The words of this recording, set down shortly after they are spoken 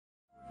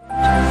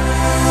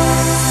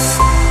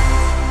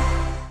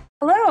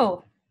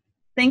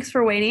Thanks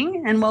for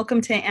waiting and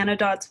welcome to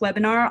Anodot's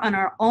webinar on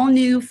our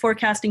all-new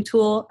forecasting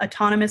tool,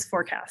 Autonomous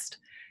Forecast.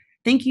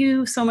 Thank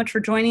you so much for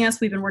joining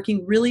us. We've been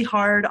working really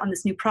hard on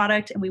this new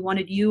product and we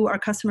wanted you, our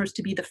customers,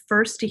 to be the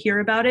first to hear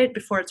about it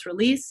before its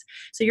release.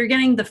 So you're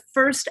getting the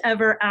first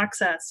ever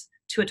access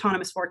to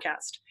Autonomous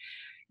Forecast.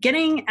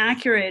 Getting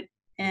accurate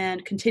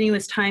and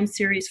continuous time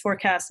series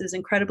forecasts is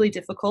incredibly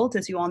difficult,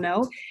 as you all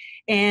know.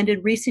 And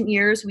in recent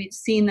years, we've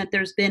seen that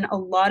there's been a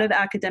lot of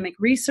academic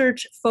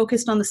research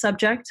focused on the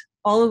subject,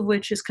 all of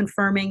which is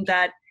confirming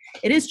that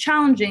it is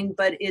challenging,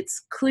 but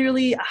it's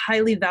clearly a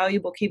highly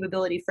valuable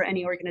capability for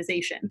any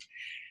organization.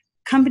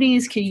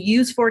 Companies can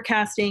use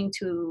forecasting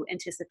to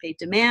anticipate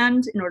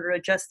demand in order to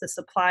adjust the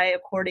supply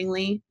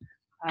accordingly.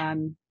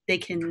 They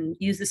can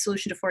use the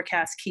solution to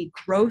forecast key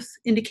growth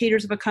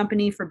indicators of a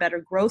company for better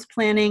growth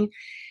planning.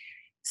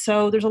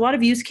 So there's a lot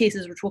of use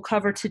cases which we'll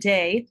cover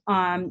today.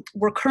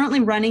 We're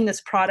currently running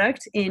this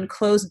product in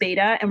closed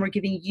beta and we're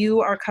giving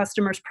you, our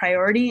customers,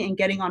 priority in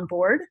getting on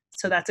board.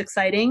 So that's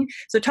exciting.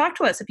 So talk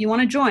to us if you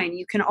want to join.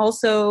 You can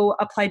also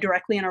apply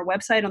directly on our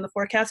website on the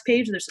forecast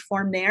page. There's a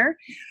form there.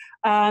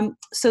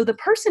 So the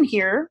person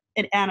here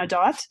at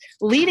Anodot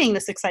leading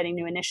this exciting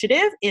new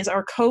initiative is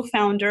our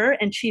co-founder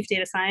and chief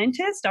data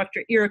scientist,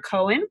 Dr. Ira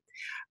Cohen,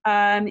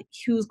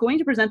 who's going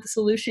to present the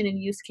solution and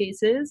use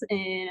cases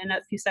in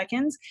a few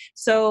seconds.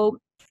 So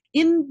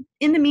in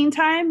the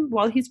meantime,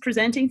 while he's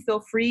presenting,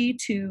 feel free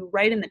to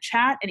write in the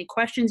chat any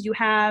questions you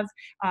have,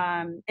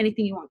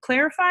 anything you want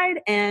clarified,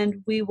 and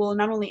we will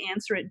not only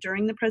answer it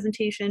during the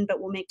presentation, but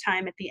we'll make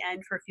time at the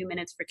end for a few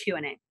minutes for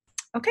Q&A.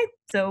 Okay,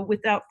 so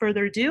without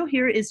further ado,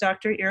 here is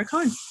Dr. Ira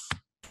Cohen.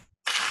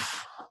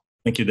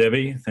 Thank you,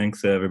 Debbie.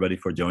 Thanks, everybody,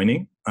 for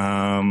joining.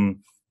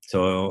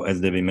 So as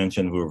Debbie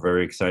mentioned, we're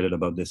very excited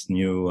about this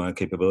new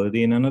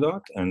capability in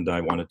Anodot, and I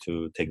wanted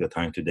to take the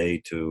time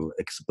today to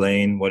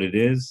explain what it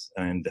is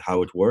and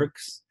how it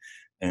works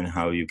and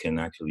how you can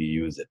actually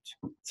use it.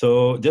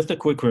 So just a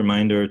quick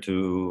reminder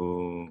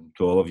to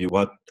all of you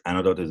what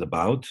Anodot is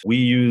about. We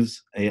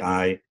use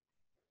AI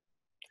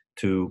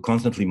to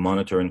constantly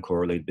monitor and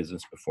correlate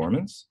business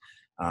performance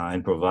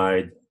and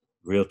provide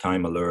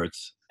real-time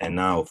alerts and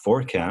now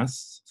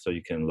forecasts so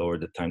you can lower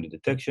the time to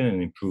detection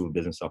and improve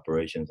business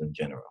operations in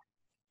general.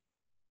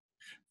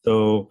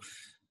 So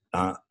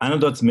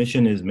Anodot's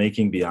mission is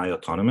making BI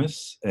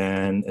autonomous,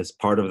 and as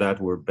part of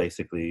that, we're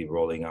basically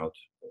rolling out,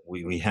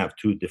 we have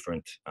two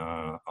different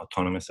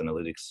autonomous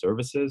analytics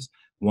services.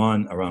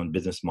 One around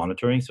business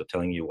monitoring, so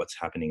telling you what's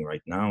happening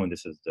right now, and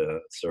this is the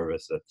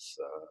service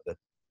that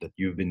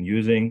you've been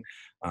using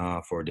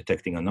for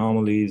detecting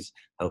anomalies,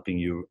 helping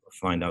you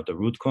find out the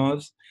root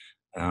cause.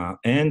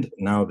 And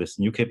now this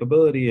new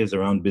capability is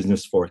around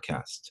business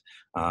forecast.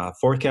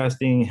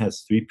 Forecasting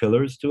has three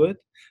pillars to it.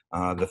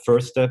 The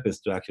first step is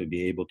to actually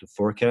be able to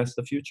forecast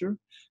the future.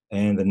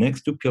 And the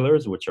next two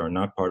pillars, which are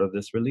not part of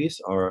this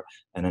release, are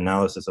an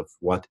analysis of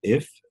what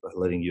if,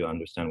 letting you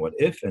understand what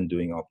if, and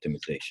doing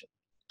optimization.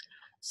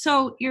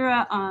 So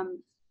Ira,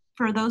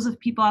 for those of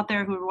people out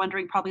there who are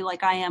wondering, probably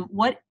like I am,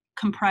 what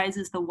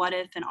comprises the what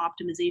if and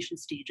optimization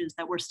stages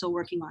that we're still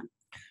working on?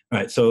 All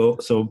right. So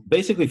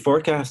basically,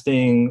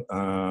 forecasting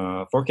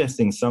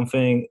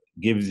something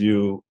gives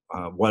you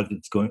what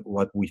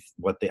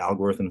the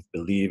algorithms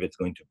believe it's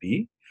going to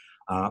be.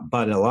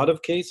 But in a lot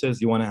of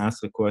cases, you want to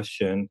ask a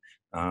question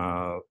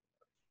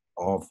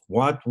of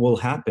what will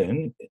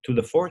happen to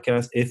the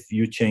forecast if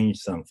you change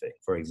something.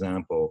 For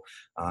example,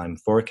 I'm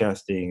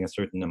forecasting a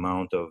certain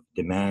amount of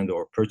demand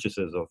or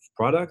purchases of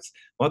products.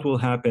 What will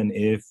happen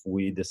if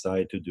we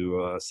decide to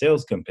do a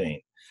sales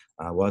campaign?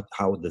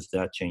 How does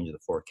that change the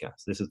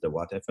forecast? This is the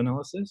what if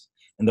analysis.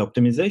 And the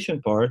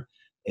optimization part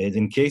is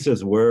in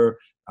cases where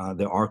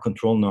there are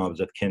control knobs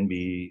that can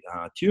be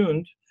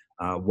tuned.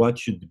 What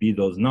should be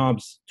those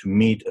knobs to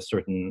meet a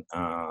certain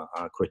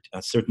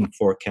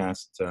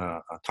forecast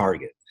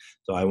target?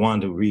 So I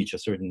want to reach a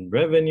certain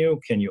revenue.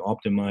 Can you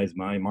optimize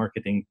my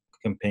marketing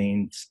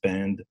campaign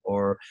spend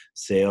or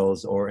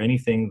sales or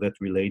anything that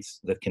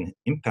can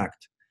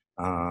impact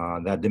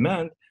that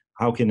demand?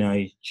 How can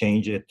I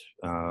change it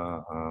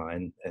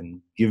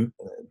and give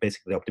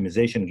basically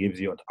optimization gives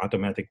you an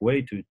automatic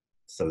way to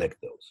select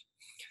those.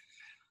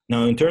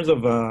 Now, in terms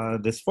of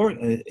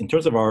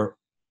our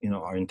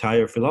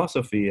entire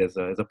philosophy as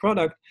a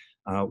product,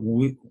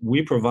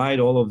 we provide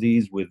all of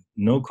these with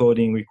no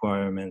coding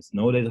requirements,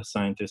 no data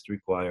scientist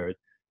required.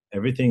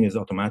 Everything is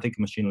automatic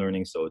machine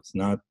learning, so it's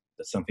not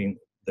something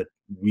that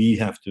we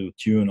have to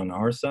tune on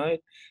our side,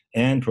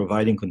 and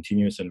providing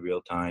continuous and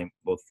real-time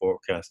both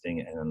forecasting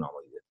and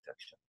anomaly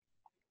detection.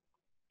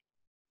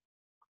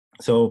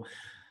 So,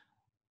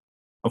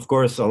 of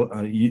course,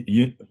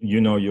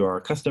 you are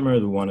a customer.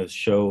 We want to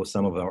show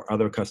some of our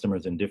other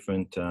customers in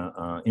different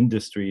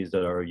industries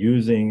that are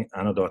using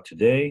Anodot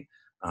today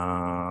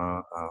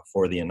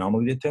for the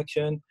anomaly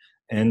detection.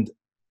 And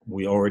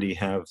we already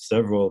have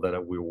several that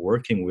we're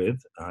working with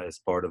as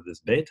part of this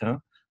beta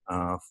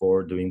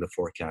for doing the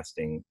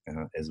forecasting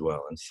as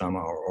well. And some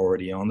are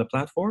already on the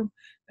platform.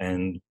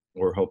 And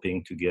we're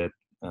hoping to get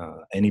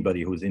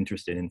anybody who's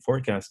interested in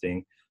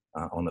forecasting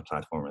on the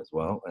platform as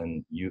well.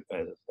 And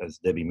as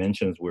Debbie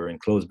mentions, we're in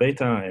closed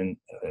beta, and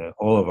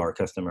all of our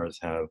customers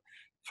have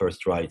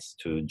first rights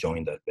to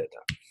join that beta.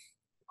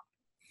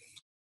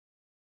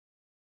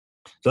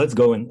 So let's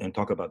go and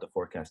talk about the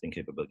forecasting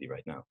capability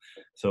right now.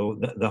 So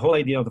the whole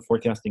idea of the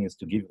forecasting is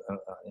to give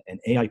an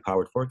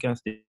AI-powered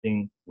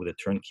forecasting with a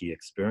turnkey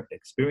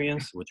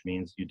experience, which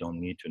means you don't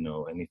need to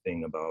know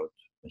anything about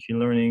machine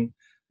learning,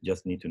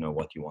 just need to know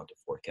what you want to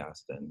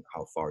forecast and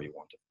how far you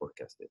want to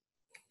forecast it.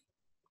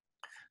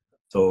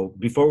 So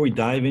before we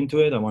dive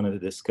into it, I wanted to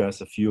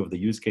discuss a few of the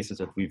use cases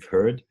that we've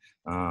heard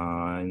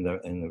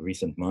in the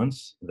recent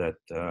months that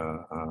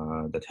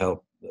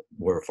help,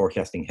 where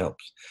forecasting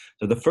helps.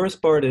 So the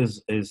first part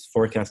is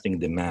forecasting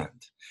demand,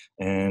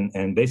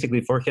 and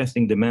basically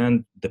forecasting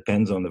demand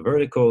depends on the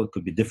vertical. It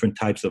could be different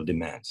types of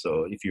demand.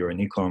 So if you're in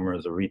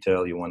e-commerce or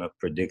retail, you want to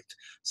predict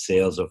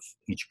sales of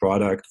each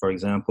product, for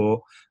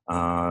example,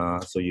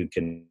 so you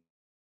can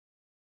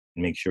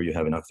make sure you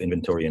have enough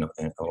inventory,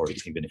 or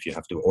even if you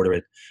have to order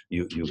it,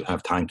 you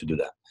have time to do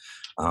that.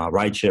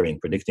 Ride sharing,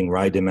 predicting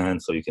ride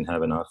demand, so you can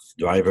have enough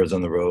drivers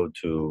on the road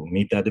to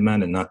meet that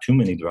demand and not too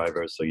many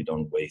drivers so you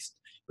don't waste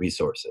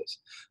resources.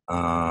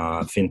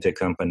 Fintech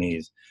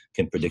companies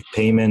can predict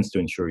payments to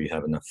ensure you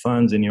have enough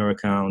funds in your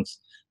accounts.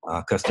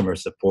 Customer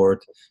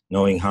support,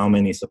 knowing how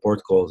many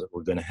support calls that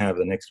we're going to have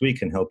the next week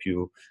can help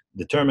you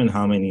determine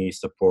how many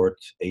support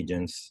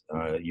agents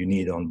you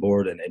need on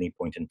board at any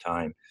point in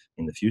time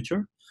in the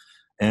future.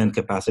 And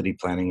capacity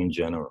planning in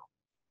general.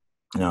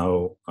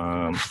 Now,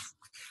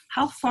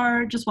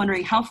 just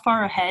wondering, how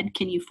far ahead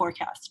can you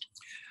forecast?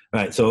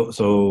 Right,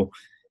 so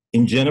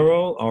in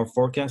general, our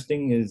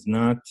forecasting is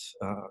not,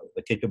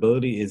 the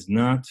capability is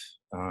not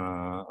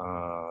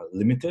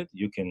limited.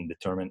 You can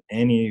determine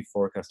any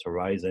forecast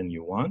horizon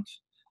you want,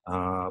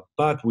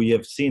 but we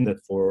have seen that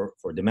for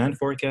demand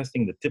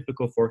forecasting, the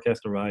typical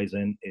forecast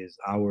horizon is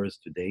hours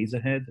to days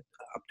ahead,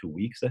 up to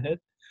weeks ahead.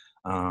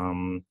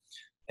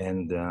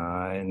 And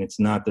it's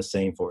not the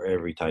same for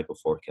every type of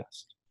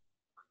forecast.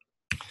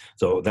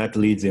 So that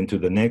leads into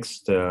the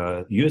next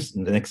the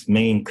next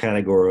main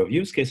category of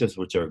use cases,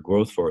 which are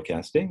growth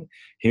forecasting.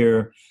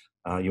 Here,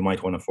 you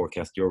might want to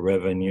forecast your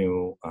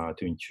revenue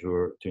to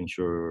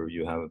ensure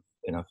you have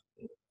enough.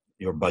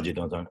 Your budget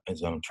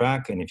is on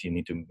track, and if you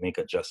need to make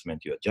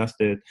adjustment, you adjust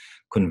it.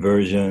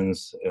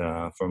 Conversions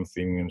from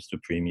freemiums to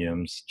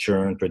premiums,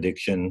 churn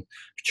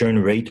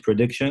rate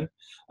prediction,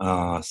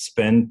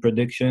 spend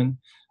prediction.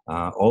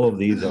 All of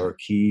these are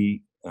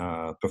key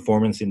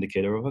performance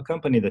indicator of a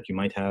company that you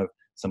might have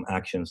some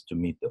actions to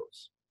meet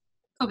those.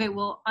 Okay,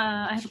 well,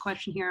 I have a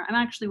question here. I'm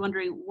actually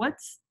wondering,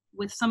 what's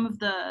with some of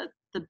the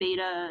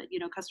beta,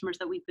 customers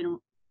that we've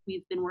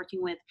been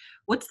working with,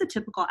 what's the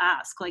typical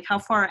ask? Like, how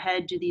far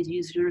ahead do these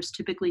users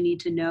typically need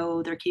to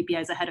know their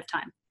KPIs ahead of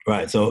time?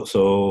 Right.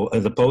 So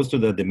as opposed to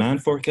the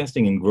demand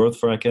forecasting and growth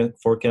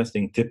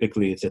forecasting,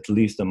 typically it's at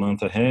least a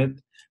month ahead,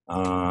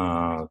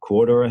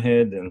 quarter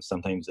ahead, and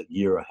sometimes a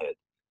year ahead.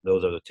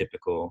 Those are the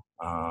typical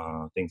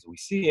things we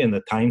see, and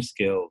the time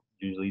scale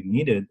usually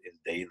needed is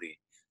daily,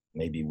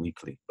 maybe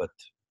weekly, but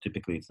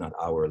typically it's not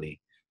hourly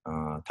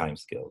time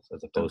scales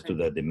as opposed to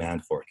the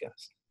demand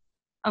forecast.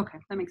 Okay,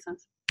 that makes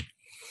sense.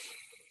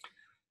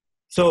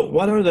 So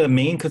what are the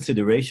main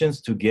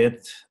considerations to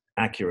get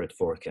accurate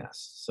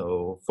forecasts?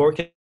 So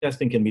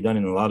forecasting can be done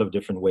in a lot of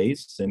different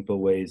ways, simple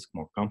ways,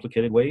 more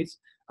complicated ways,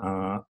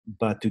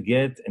 but to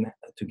get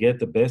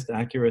the best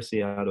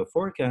accuracy out of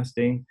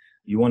forecasting,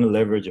 you want to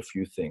leverage a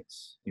few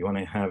things. You want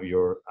to have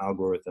your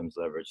algorithms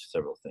leverage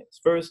several things.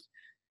 First,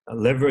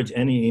 leverage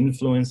any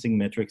influencing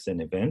metrics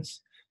and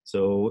events.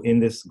 So in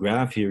this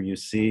graph here, you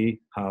see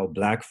how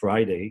Black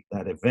Friday,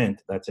 that's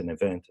an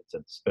event, it's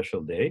a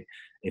special day.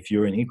 If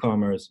you're in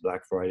e-commerce,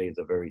 Black Friday is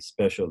a very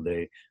special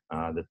day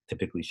that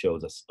typically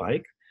shows a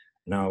spike.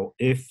 Now,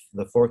 if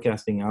the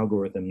forecasting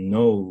algorithm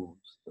knows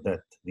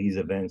that these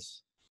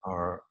events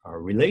are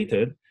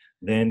related,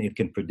 then it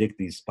can predict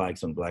these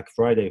spikes on Black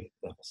Friday,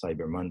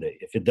 Cyber Monday.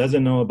 If it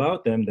doesn't know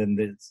about them, then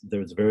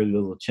there's very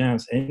little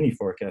chance any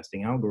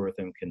forecasting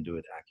algorithm can do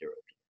it accurately.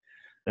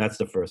 That's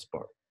the first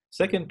part.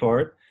 Second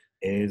part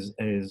is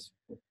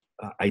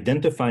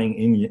identifying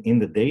in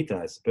the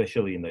data,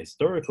 especially in the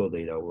historical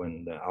data,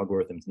 when the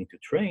algorithms need to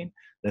train,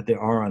 that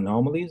there are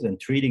anomalies and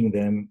treating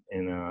them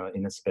in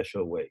a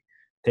special way,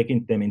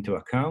 taking them into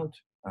account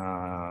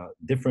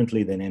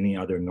differently than any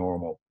other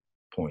normal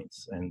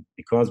points. And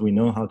because we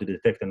know how to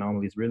detect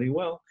anomalies really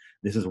well,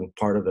 this is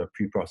part of the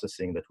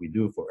pre-processing that we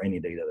do for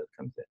any data that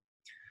comes in.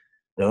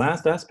 The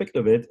last aspect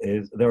of it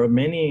is there are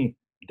many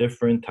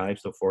different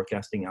types of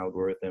forecasting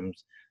algorithms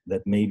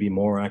that may be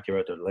more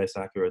accurate or less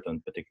accurate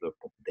on particular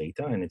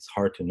data, and it's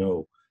hard to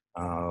know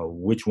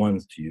which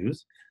ones to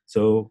use.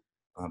 So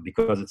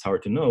because it's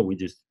hard to know,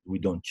 we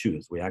don't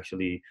choose. We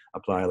actually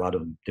apply a lot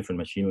of different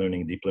machine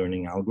learning, deep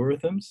learning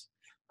algorithms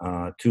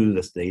to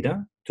this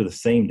data, to the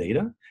same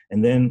data,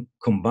 and then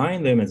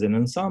combine them as an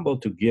ensemble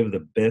to give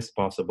the best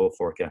possible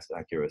forecast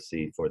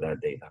accuracy for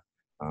that data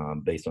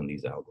based on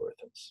these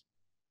algorithms.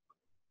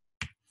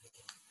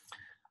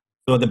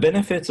 So the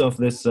benefits of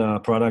this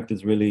product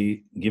is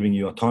really giving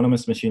you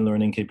autonomous machine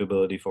learning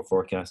capability for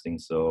forecasting.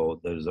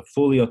 So there's a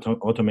fully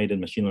automated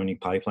machine learning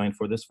pipeline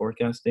for this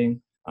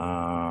forecasting.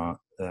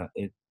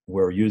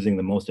 We're using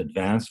the most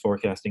advanced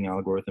forecasting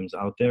algorithms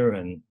out there,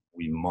 and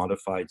we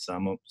modified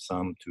some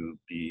to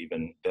be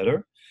even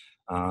better.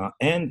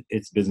 And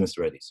it's business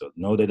ready. So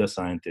no data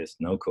scientist,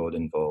 no code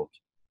involved.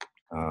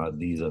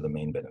 These are the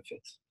main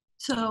benefits.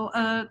 So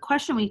a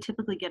question we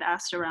typically get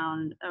asked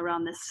around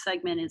this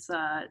segment is,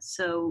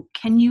 so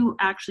can you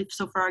actually,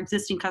 so for our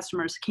existing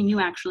customers, can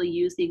you actually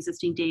use the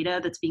existing data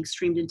that's being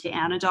streamed into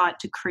Anodot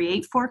to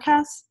create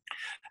forecasts?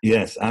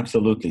 Yes,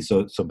 absolutely.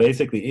 So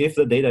basically, if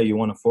the data you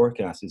want to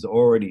forecast is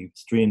already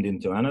streamed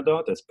into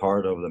Anodot as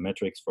part of the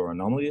metrics for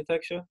anomaly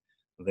detection,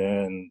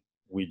 then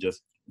we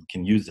just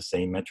can use the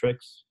same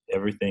metrics.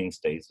 Everything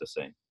stays the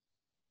same.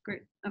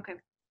 Great. Okay.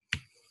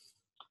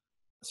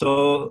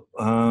 So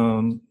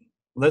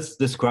let's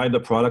describe the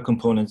product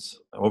components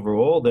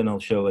overall, then I'll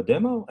show a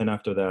demo, and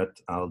after that,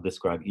 I'll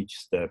describe each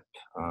step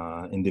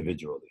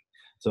individually.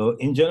 So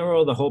in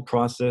general, the whole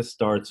process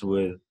starts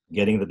with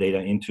getting the data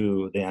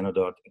into the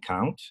Anodot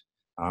account.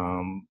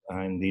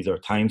 And these are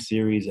time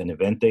series and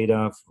event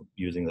data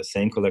using the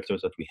same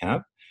collectors that we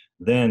have.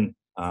 Then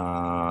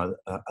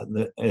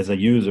as a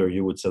user,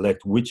 you would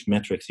select which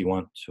metrics you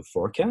want to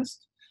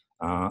forecast.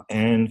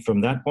 And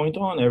from that point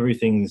on,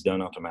 everything is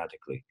done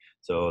automatically.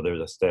 So there's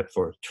a step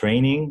for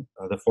training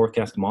the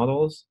forecast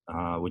models,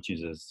 which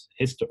uses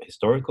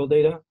historical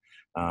data,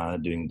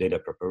 doing data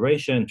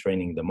preparation,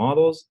 training the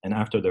models. And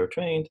after they're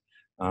trained,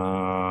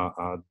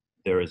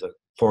 there is a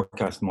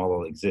forecast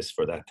model exists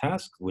for that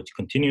task, which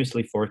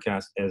continuously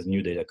forecasts as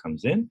new data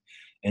comes in.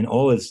 And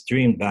all is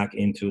streamed back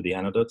into the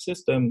Anodot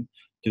system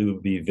to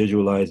be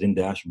visualized in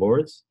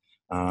dashboards,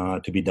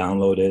 to be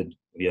downloaded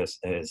via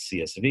as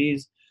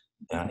CSVs,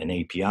 an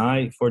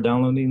API for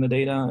downloading the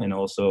data, and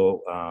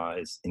also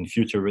in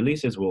future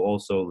releases will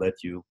also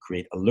let you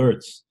create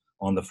alerts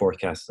on the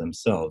forecasts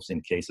themselves in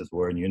cases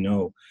where you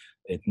know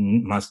it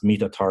must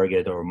meet a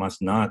target or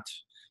must not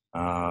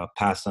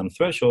pass some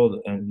threshold,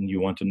 and you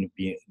want to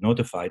be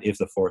notified if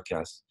the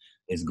forecast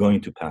is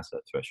going to pass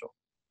that threshold.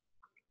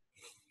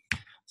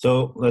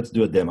 So let's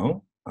do a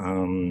demo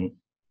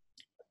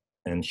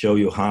and show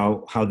you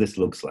how this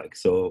looks like.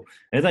 So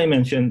as I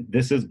mentioned,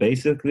 this is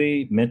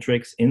basically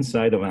metrics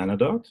inside of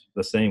Anodot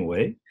the same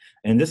way.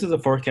 And this is a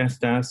forecast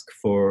task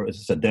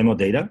this is a demo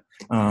data.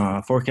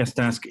 Forecast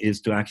task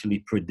is to actually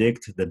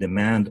predict the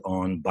demand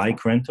on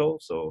bike rental.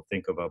 So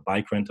think of a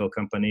bike rental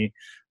company.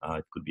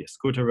 It could be a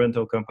scooter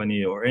rental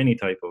company or any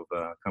type of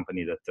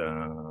company that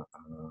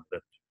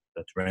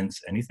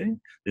rents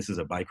anything. This is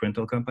a bike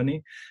rental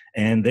company.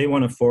 And they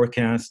want to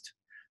forecast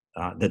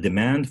the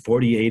demand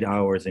 48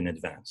 hours in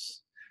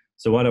advance.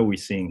 So what are we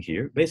seeing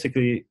here?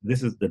 Basically,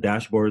 this is the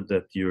dashboard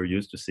that you're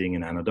used to seeing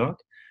in Anodot.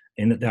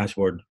 In the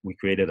dashboard, we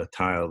created a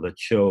tile that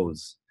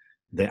shows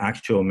the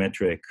actual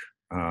metric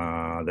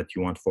that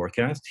you want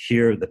forecast.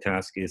 Here, the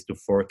task is to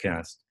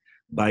forecast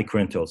bike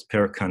rentals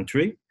per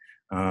country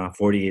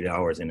 48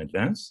 hours in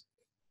advance.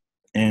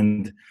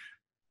 And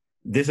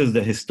this is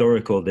the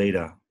historical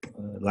data,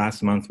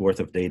 last month worth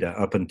of data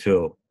up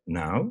until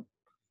now.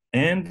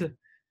 And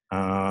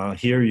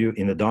here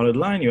in the dotted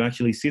line, you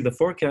actually see the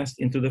forecast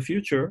into the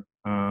future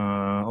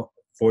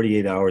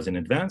 48 hours in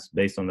advance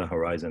based on the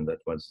horizon that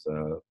was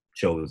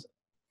chosen.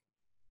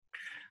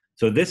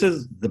 So this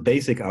is the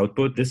basic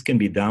output. This can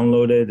be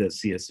downloaded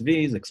as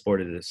CSVs,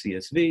 exported as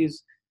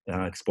CSVs,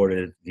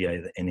 exported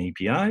via an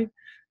API.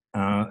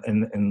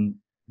 And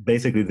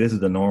basically, this is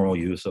the normal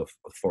use of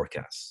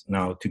forecasts.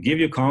 Now, to give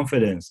you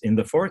confidence in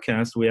the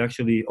forecast, we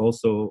actually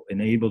also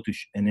enable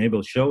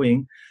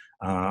showing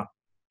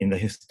in the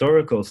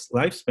historical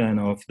lifespan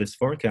of this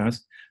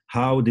forecast,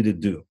 how did it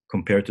do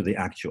compared to the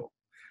actual?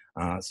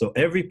 So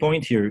every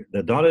point here,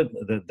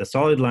 the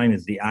solid line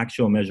is the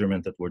actual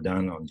measurement that were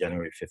done on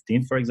January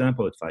 15th, for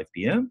example, at 5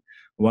 p.m.,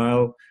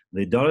 while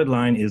the dotted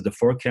line is the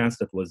forecast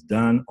that was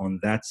done on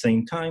that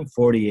same time,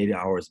 48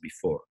 hours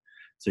before.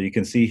 So you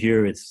can see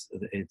here, it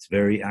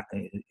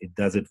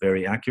does it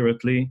very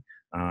accurately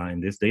in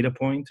this data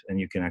point, and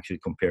you can actually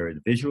compare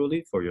it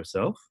visually for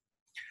yourself.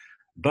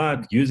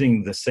 But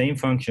using the same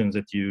functions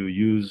that you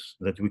use,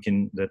 that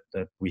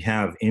we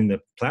have in the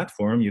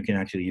platform, you can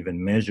actually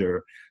even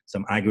measure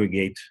some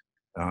aggregate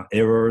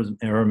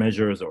error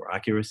measures or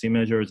accuracy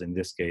measures. In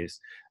this case,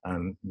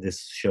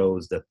 this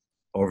shows that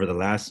over the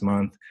last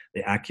month,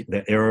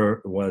 the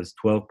error was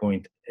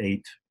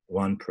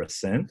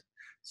 12.81%.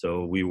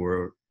 So we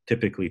were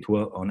typically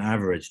on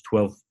average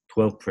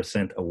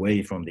 12%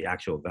 away from the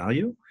actual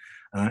value.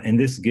 And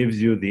this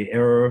gives you the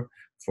error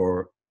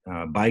for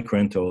bike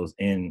rentals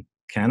in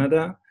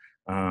Canada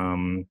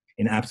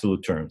in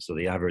absolute terms. So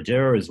the average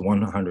error is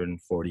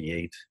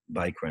 148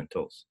 bike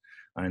rentals,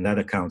 and that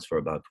accounts for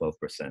about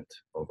 12%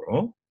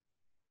 overall.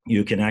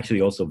 You can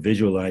actually also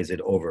visualize it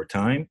over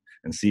time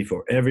and see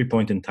for every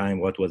point in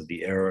time what was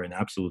the error in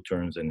absolute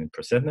terms and in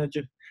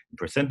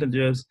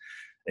percentages.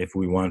 If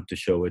we want to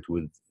show it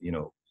with,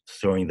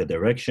 showing the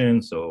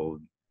direction,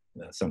 so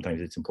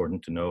Sometimes it's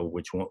important to know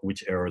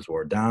which errors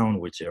were down,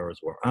 which errors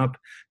were up.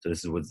 So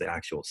this is with the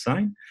actual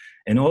sign.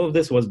 And all of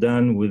this was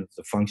done with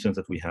the functions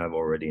that we have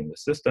already in the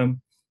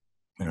system.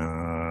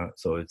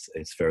 So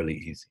it's fairly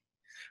easy.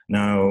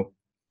 Now,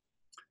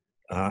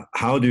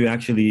 how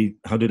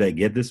did I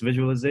get this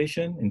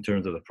visualization in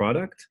terms of the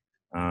product?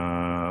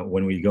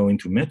 When we go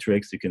into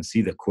metrics, you can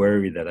see the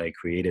query that I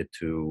created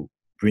to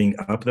bring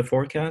up the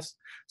forecast.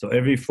 So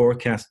every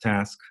forecast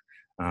task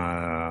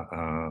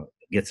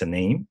gets a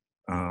name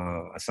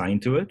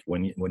assigned to it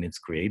when it's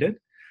created,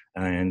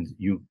 and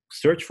you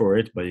search for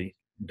it by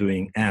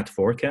doing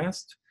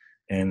 @forecast,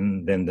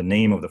 and then the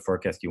name of the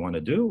forecast you want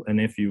to do. And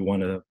if you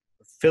want to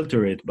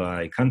filter it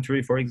by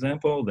country, for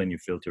example, then you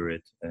filter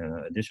it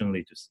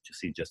additionally to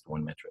see just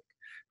one metric.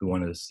 If we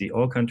want to see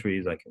all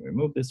countries, I can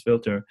remove this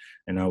filter,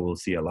 and now we'll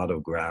see a lot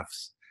of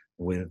graphs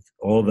with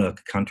all the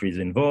countries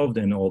involved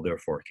and all their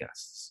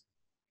forecasts.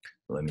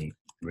 Let me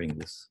bring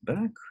this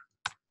back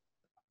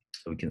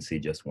so we can see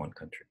just one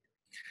country.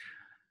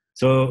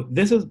 So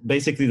this is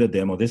basically the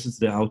demo. This is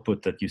the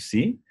output that you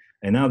see.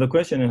 And now the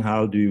question is,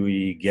 how do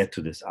we get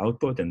to this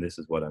output? And this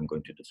is what I'm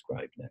going to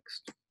describe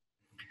next.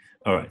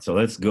 All right, so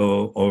let's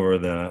go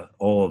over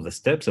all of the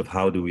steps of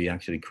how do we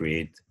actually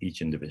create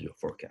each individual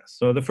forecast.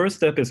 So the first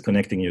step is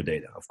connecting your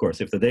data. Of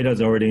course, if the data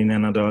is already in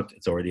Anodot,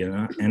 it's already in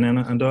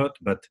Anodot.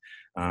 But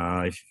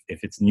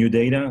if it's new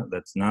data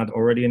that's not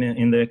already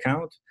in the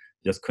account,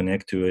 just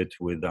connect to it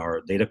with our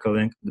data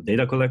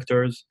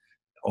collectors.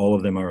 All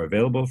of them are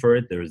available for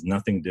it. There is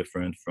nothing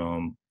different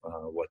from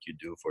what you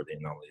do for the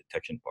anomaly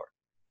detection part.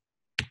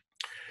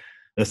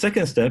 The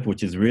second step,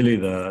 which is really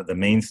the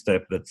main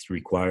step that's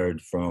required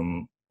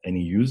from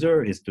any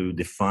user, is to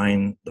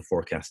define the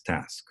forecast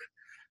task.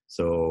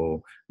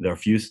 So there are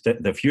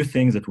a few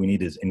things that we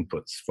need as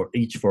inputs for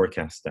each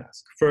forecast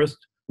task.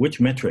 First,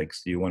 which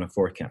metrics do you want to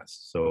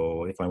forecast?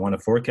 So if I want to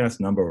forecast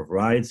number of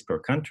rides per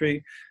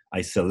country,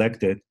 I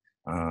select it,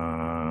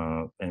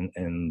 and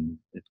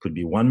it could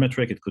be one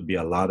metric, it could be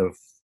a lot of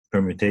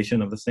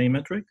permutation of the same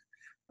metric.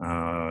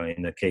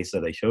 In the case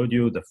that I showed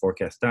you, the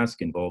forecast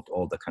task involved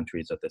all the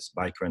countries that this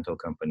bike rental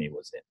company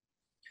was in.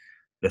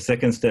 The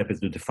second step is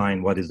to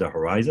define what is the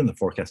horizon, the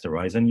forecast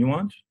horizon you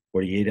want,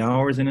 48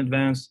 hours in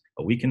advance,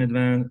 a week in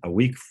advance, a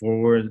week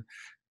forward,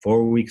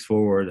 4 weeks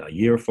forward, a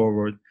year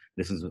forward.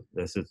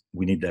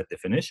 We need that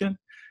definition.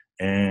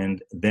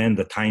 And then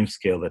the time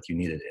scale that you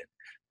need it in.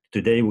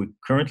 Today, we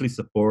currently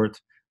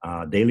support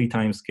daily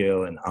time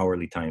scale and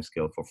hourly time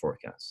scale for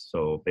forecasts.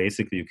 So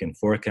basically, you can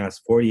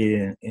forecast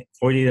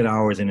 48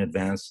 hours in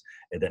advance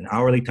at an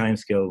hourly time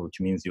scale, which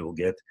means you'll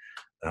get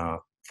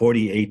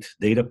 48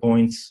 data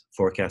points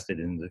forecasted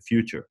in the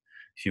future.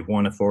 If you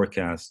want to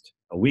forecast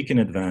a week in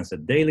advance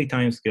at daily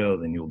time scale,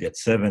 then you'll get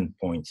 7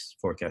 points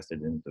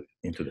forecasted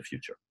into the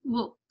future.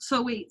 Well,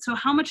 so wait, so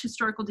how much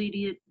historical data do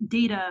you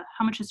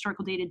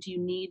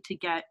need to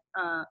get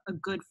a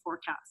good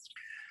forecast?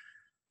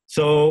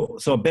 So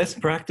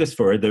best practice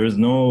for it, there is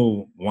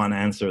no one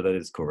answer that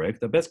is correct.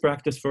 The best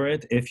practice for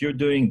it, if you're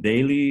doing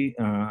daily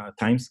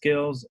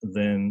timescales,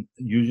 then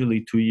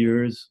usually 2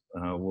 years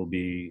will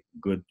be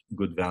good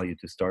value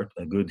to start,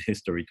 a good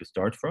history to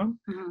start from.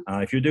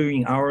 Mm-hmm. If you're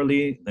doing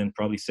hourly, then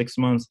probably 6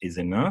 months is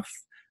enough.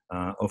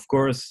 Of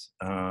course,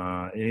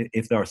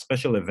 if there are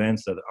special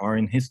events that are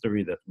in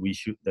history that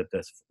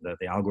that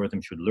the algorithm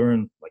should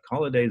learn, like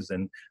holidays,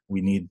 then we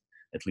need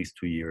at least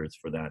 2 years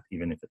for that,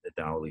 even if it's at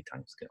the hourly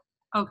timescale.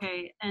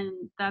 Okay, and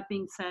that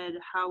being said,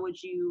 how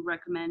would you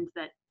recommend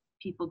that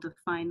people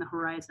define the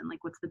horizon?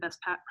 Like, what's the best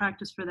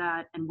practice for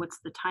that, and what's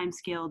the time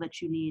scale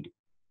that you need?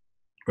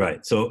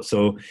 Right. So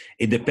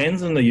it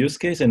depends on the use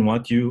case and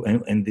what you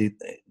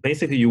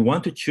basically you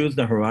want to choose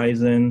the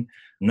horizon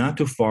not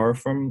too far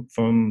from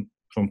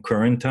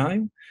current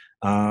time,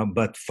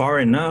 but far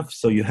enough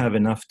so you have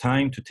enough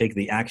time to take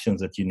the actions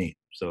that you need.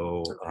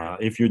 So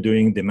if you're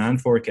doing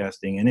demand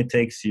forecasting and it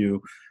takes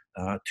you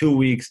 2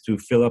 weeks to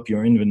fill up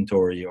your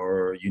inventory,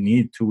 or you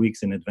need 2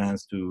 weeks in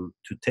advance to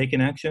take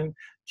an action,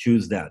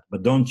 choose that.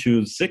 But don't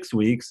choose 6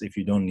 weeks if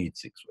you don't need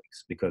 6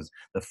 weeks, because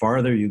the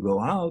farther you go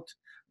out,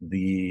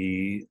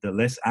 the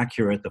less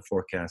accurate the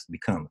forecast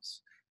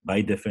becomes.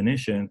 By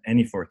definition,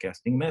 any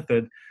forecasting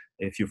method,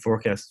 if you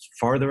forecast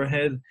farther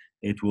ahead,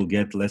 it will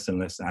get less and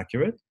less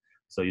accurate.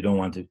 So you don't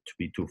want it to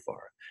be too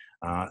far.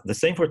 The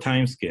same for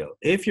time scale.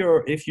 If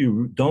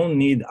you don't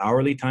need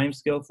hourly time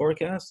scale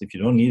forecasts, if you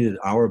don't need it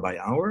hour by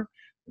hour,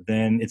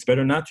 then it's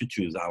better not to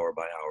choose hour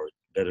by hour.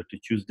 Better to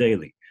choose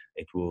daily.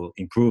 It will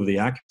improve the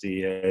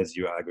accuracy as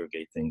you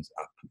aggregate things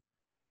up.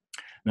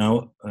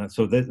 Now,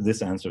 so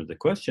this answers the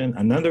question.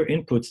 Another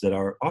inputs that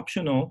are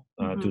optional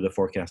to the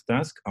forecast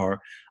task are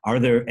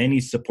there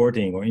any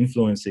supporting or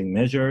influencing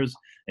measures,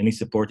 any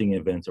supporting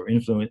events, or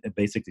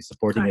basically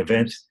supporting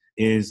events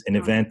is an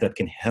event that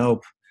can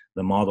help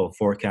the model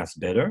forecast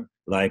better,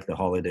 like the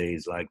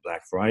holidays, like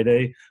Black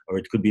Friday, or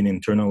it could be an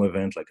internal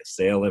event like a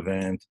sale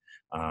event,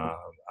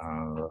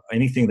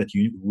 anything that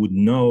you would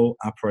know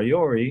a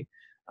priori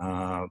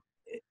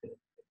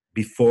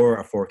before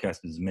a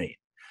forecast is made.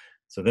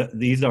 So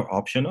these are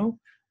optional.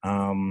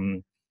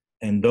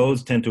 and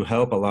those tend to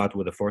help a lot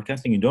with the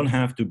forecasting. You don't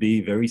have to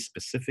be very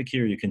specific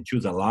here. You can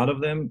choose a lot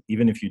of them,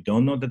 even if you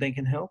don't know that they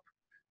can help.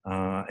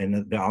 And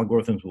the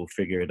algorithms will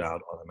figure it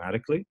out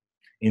automatically.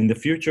 In the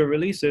future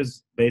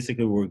releases,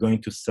 basically, we're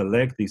going to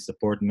select these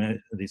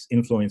these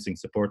influencing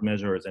support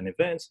measures and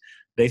events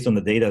based on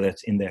the data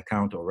that's in the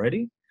account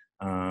already.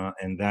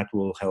 And that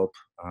will help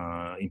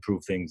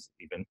improve things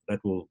even. That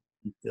will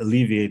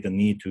alleviate the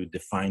need to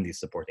define these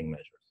supporting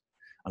measures,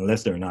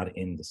 unless they're not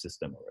in the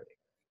system already.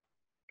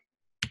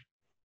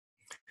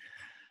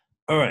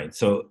 All right,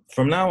 so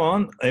from now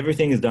on,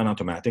 everything is done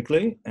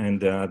automatically,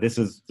 and this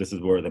is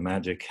where the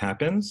magic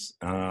happens.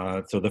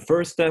 So the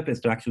first step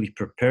is to actually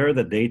prepare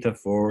the data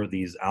for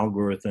these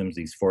algorithms,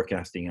 these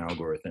forecasting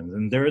algorithms,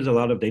 and there is a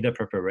lot of data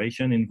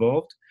preparation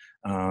involved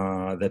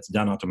that's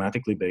done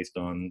automatically based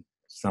on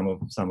some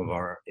of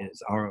our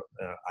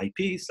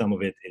IP. Some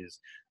of it is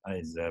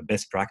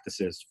best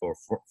practices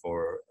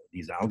for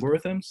these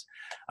algorithms.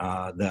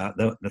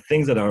 The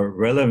things that are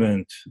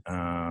relevant,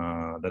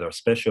 that are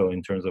special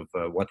in terms of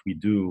what we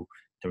do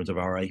in terms of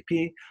our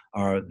IP,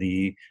 are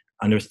the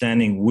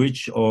understanding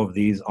which of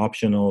these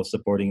optional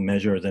supporting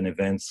measures and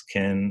events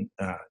can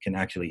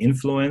actually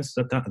influence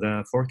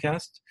the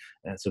forecast.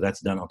 So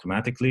that's done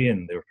automatically,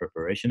 and their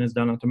preparation is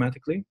done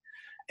automatically.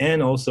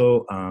 And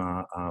also,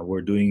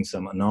 we're doing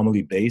some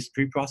anomaly-based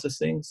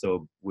pre-processing.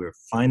 So we're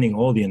finding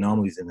all the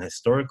anomalies in the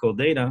historical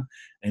data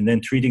and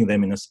then treating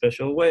them in a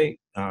special way,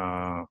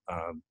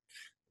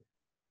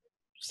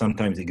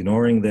 sometimes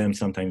ignoring them,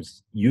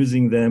 sometimes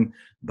using them,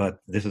 but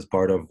this is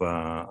part of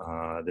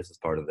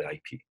the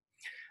IP.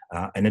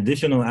 An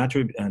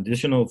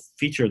additional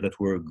feature that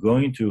we're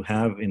going to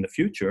have in the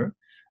future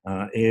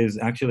is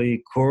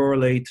actually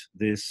correlate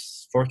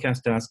this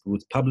forecast task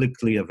with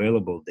publicly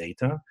available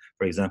data,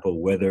 for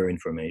example, weather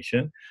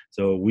information.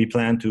 So we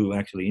plan to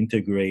actually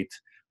integrate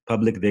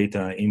public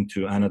data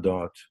into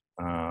Anodot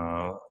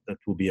that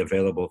will be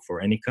available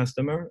for any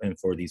customer and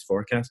for these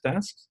forecast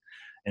tasks.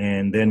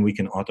 And then we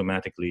can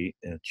automatically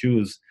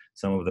choose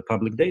some of the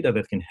public data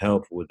that can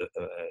help with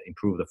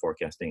improve the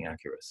forecasting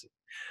accuracy.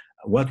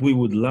 What we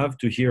would love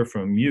to hear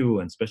from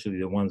you, and especially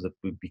the ones that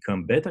would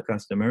become beta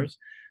customers,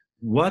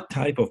 what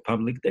type of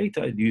public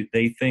data do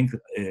they think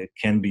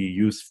can be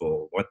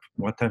useful?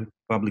 What type of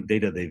public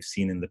data you've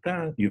seen in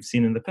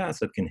the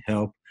past that can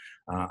help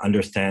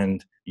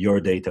understand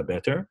your data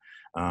better,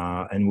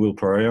 and we'll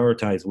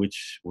prioritize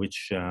which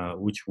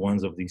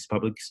ones of these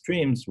public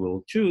streams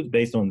we'll choose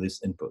based on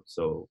this input.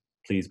 So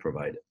please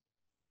provide it.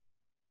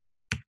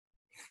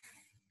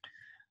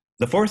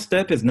 The fourth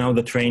step is now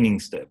the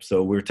training step.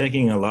 So we're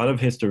taking a lot of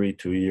history,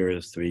 2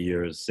 years, 3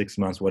 years, 6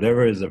 months,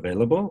 whatever is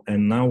available,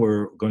 and now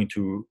we're going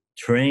to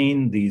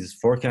train these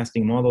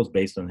forecasting models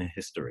based on the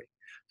history.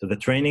 So the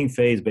training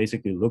phase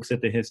basically looks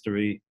at the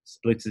history,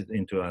 splits it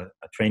into a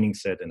training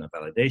set and a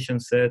validation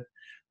set,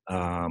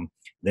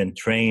 then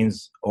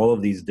trains all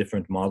of these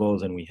different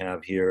models. And we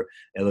have here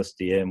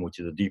LSTM, which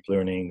is a deep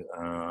learning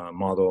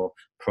model,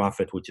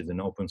 Prophet, which is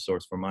an open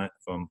source from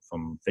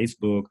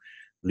Facebook,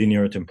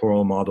 linear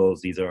temporal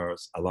models. These are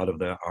a lot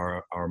of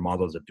our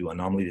models that do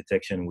anomaly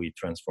detection. We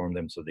transform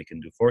them so they can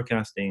do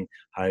forecasting,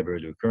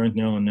 hybrid recurrent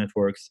neural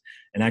networks.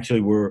 And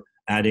actually, we're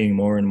adding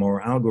more and more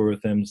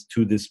algorithms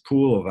to this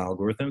pool of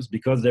algorithms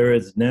because there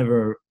is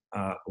never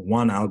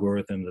one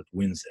algorithm that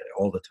wins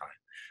all the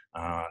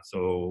time.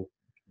 So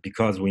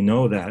because we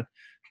know that,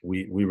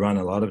 we run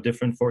a lot of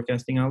different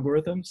forecasting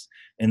algorithms,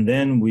 and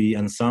then we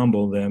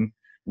ensemble them.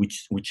 We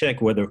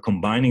check whether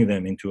combining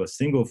them into a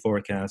single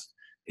forecast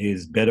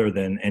is better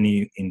than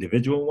any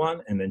individual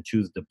one, and then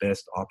choose the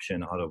best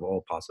option out of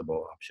all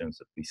possible options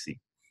that we see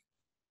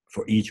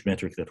for each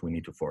metric that we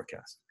need to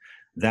forecast.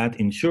 That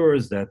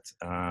ensures that,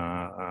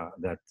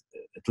 that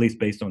at least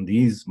based on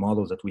these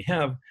models that we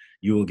have,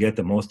 you will get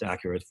the most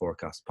accurate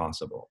forecast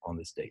possible on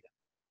this data.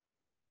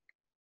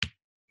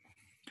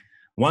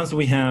 Once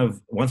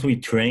we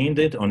trained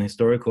it on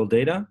historical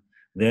data,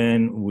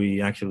 then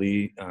we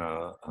actually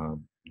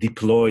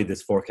deploy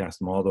this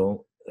forecast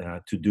model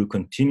to do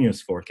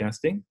continuous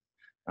forecasting.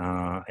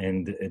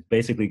 And it's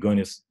basically going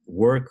to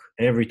work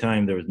every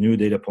time there's new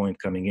data point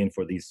coming in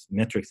for these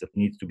metrics that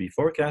needs to be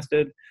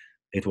forecasted.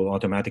 It will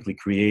automatically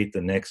create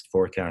the next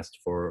forecast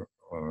for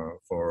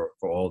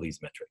all these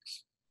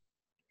metrics.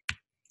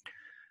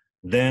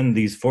 Then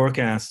these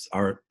forecasts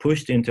are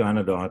pushed into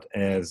Anodot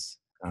as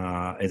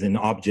an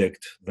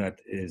object that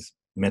is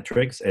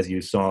metrics. As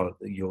you saw,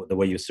 the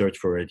way you search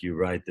for it, you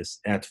write this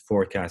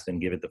 @forecast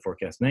and give it the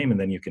forecast name, and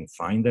then you can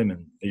find them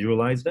and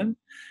visualize them,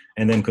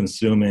 and then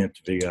consume it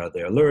via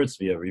the alerts,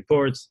 via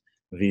reports,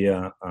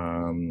 via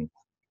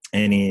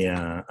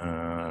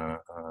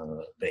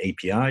the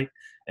API,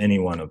 any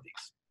one of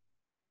these.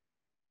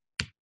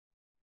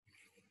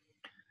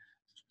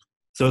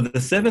 So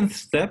the seventh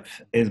step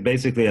is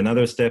basically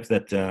another step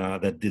that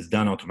is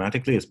done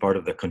automatically as part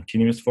of the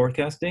continuous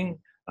forecasting.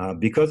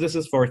 Because this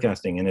is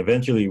forecasting, and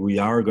eventually we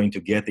are going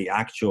to get the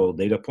actual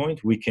data point,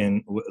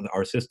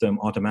 our system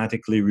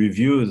automatically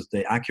reviews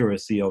the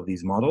accuracy of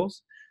these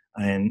models,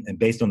 and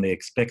based on the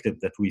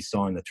expected that we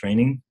saw in the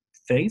training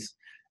phase,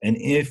 And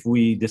if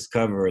we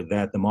discover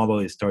that the model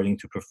is starting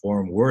to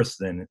perform worse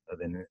than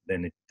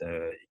it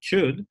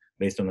should,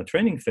 based on the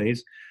training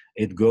phase,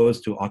 it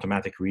goes to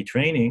automatic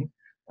retraining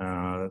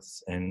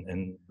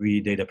and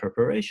re-data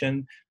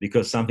preparation,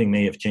 because something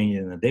may have changed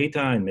in the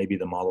data and maybe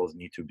the models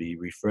need to be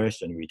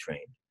refreshed and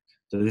retrained.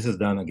 So this is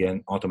done,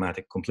 again,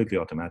 completely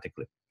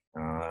automatically,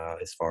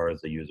 as far as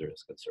the user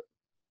is concerned.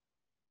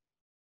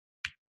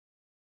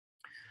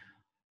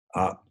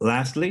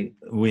 Lastly,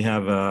 we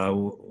have,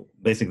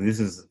 basically, this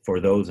is for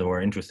those who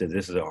are interested,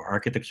 this is our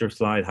architecture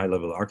slide,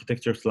 high-level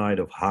architecture slide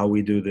of how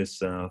we do this,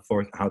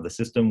 for how the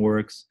system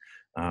works.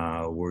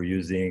 We're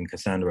using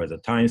Cassandra as a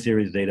time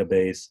series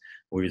database.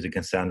 We're using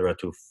Cassandra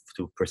to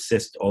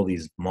persist all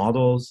these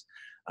models.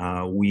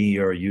 We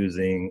are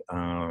using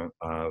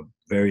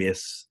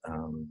various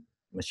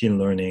machine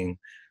learning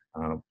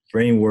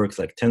frameworks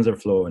like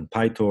TensorFlow and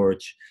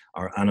PyTorch,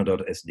 our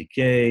Anodot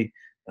SDK.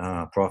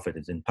 Prophet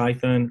is in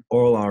Python.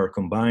 All are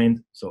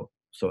combined. So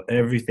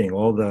everything,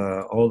 all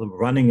the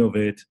running of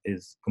it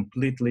is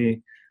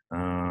completely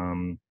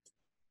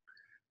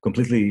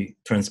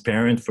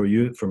transparent for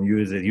you, from you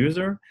as a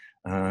user,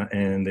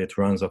 and it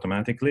runs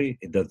automatically.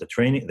 It does the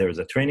training. There is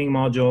a training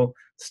module,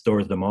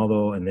 stores the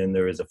model, and then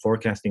there is a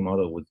forecasting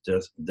model which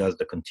does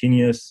the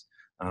continuous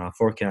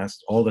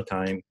forecast all the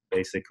time,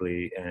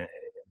 basically.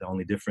 The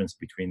only difference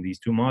between these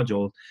two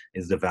modules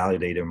is the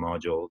validator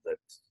module that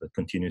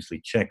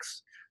continuously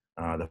checks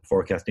the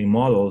forecasting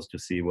models to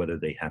see whether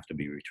they have to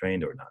be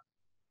retrained or not.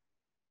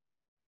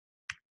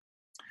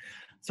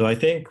 So I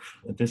think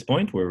at this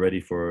point, we're ready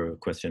for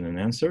question and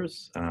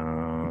answers.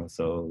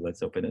 So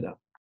let's open it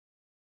up.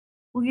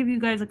 We'll give you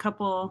guys a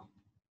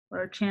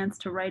chance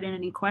to write in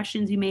any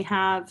questions you may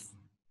have.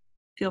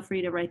 Feel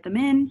free to write them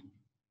in.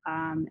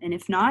 And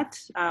if not,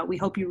 we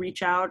hope you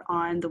reach out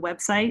on the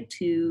website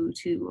to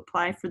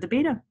apply for the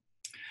beta.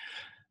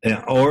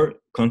 Or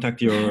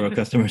contact your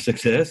customer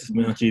success,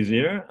 much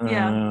easier.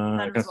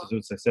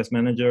 Customer success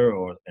manager,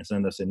 or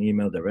send us an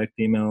email, direct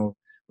email,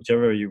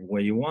 whichever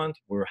way you want.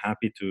 We're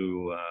happy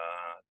to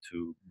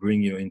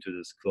bring you into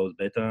this closed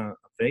beta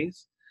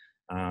phase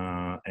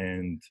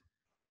and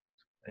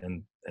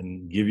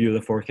give you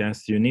the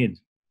forecasts you need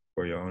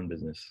for your own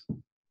business.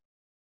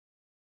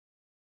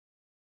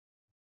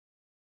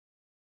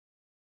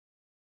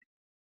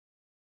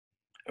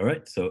 All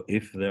right, so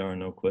if there are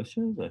no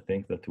questions, I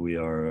think that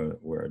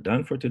we're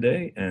done for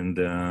today. And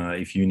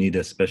if you need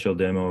a special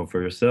demo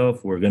for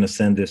yourself, we're going to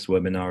send this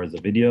webinar as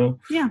a video.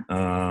 Yeah.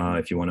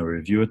 If you want to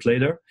review it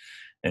later.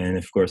 And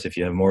of course, if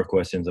you have more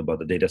questions about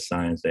the data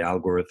science, the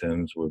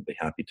algorithms, we'll be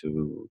happy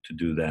to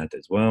do that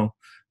as well,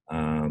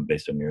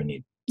 based on your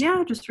need.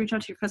 Yeah, just reach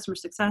out to your customer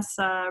success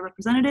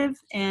representative.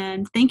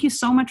 And thank you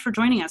so much for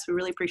joining us. We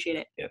really appreciate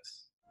it.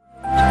 Yes.